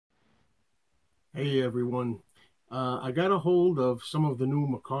Hey everyone. I got a hold of some of the new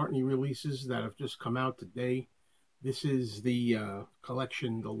McCartney releases that have just come out today. This is the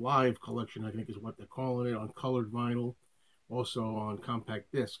collection, the live collection, I think is what they're calling it, on colored vinyl, also on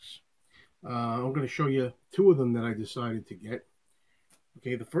compact discs. I'm going to show you two of them that I decided to get.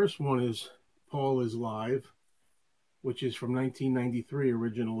 Okay, the first one is Paul is Live, which is from 1993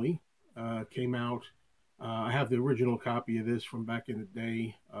 originally. Came out, I have the original copy of this from back in the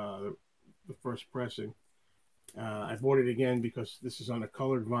day, the first pressing. I bought it again because this is on a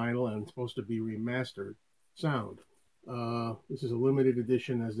colored vinyl and it's supposed to be remastered sound. This is a limited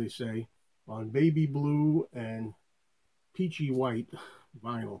edition, as they say, on baby blue and peachy white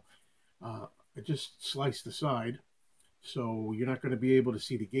vinyl. I just sliced the side, so you're not going to be able to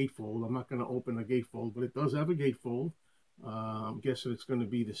see the gatefold. I'm not going to open the gatefold, but it does have a gatefold. I'm guessing it's going to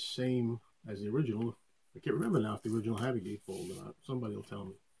be the same as the original. I can't remember now if the original had a gatefold or not. Somebody will tell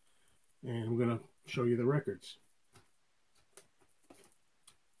me. And I'm going to show you the records.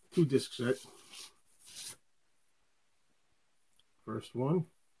 Two disc set. First one,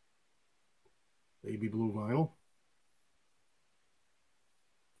 baby blue vinyl.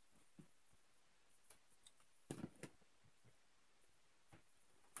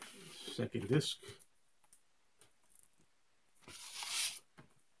 Second disc.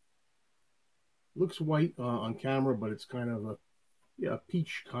 Looks white on camera, but it's kind of a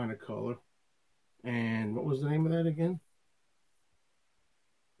peach kind of color. And what was the name of that again?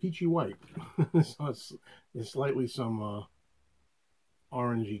 Peachy white. So there's slightly some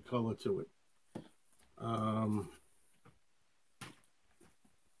orangey color to it. I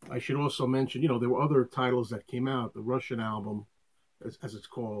should also mention, there were other titles that came out. The Russian album, as it's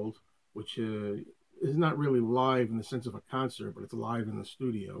called, which is not really live in the sense of a concert, but it's live in the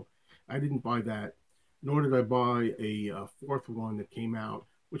studio. I didn't buy that, nor did I buy a fourth one that came out,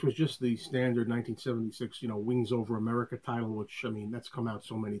 which was just the standard 1976, Wings Over America title, which, I mean, that's come out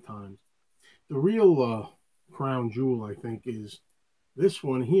so many times. The real crown jewel, I think, is this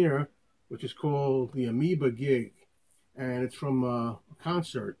one here, which is called the AMOEBA Gig. And it's from a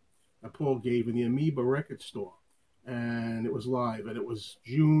concert that Paul gave in the AMOEBA record store. And it was live, and it was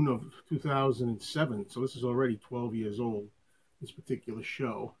June of 2007. So this is already 12 years old, this particular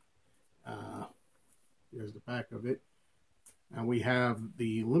show. Here's the back of it. And we have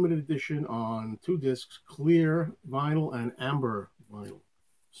the limited edition on two discs, clear vinyl and amber vinyl.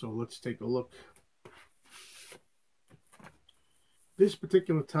 So let's take a look. This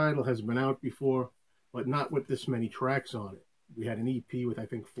particular title has been out before, but not with this many tracks on it. We had an EP with, I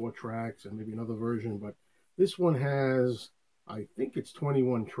think, 4 tracks and maybe another version, but this one has, I think it's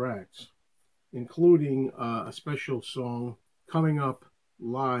 21 tracks, including a special song coming up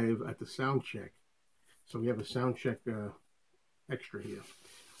live at the sound check. So we have a sound check extra here.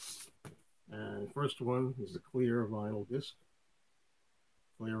 And first one is the clear vinyl disc.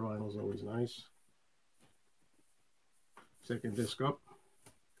 Clear vinyl is always nice. Second disc up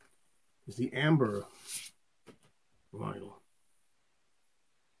is the amber vinyl.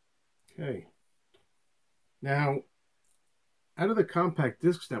 Okay. Now, out of the compact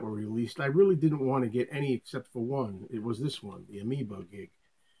discs that were released, I really didn't want to get any except for one. It was this one, the AMOEBA Gig.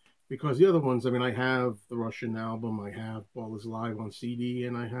 Because the other ones, I mean, I have the Russian album, I have Paul is Live on CD,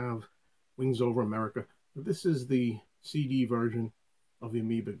 and I have Wings Over America. But this is the CD version of the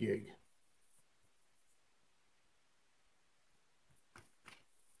AMOEBA Gig.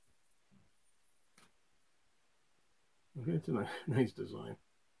 Okay, it's a nice design.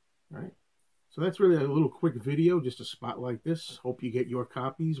 All right. So that's really a little quick video, just to spotlight this. Hope you get your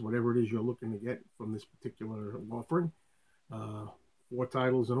copies, whatever it is you're looking to get from this particular offering. 4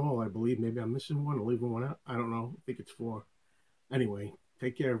 titles in all, I believe. Maybe I'm missing one or leaving one out. I don't know. I think it's 4. Anyway,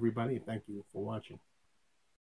 take care, everybody, and thank you for watching.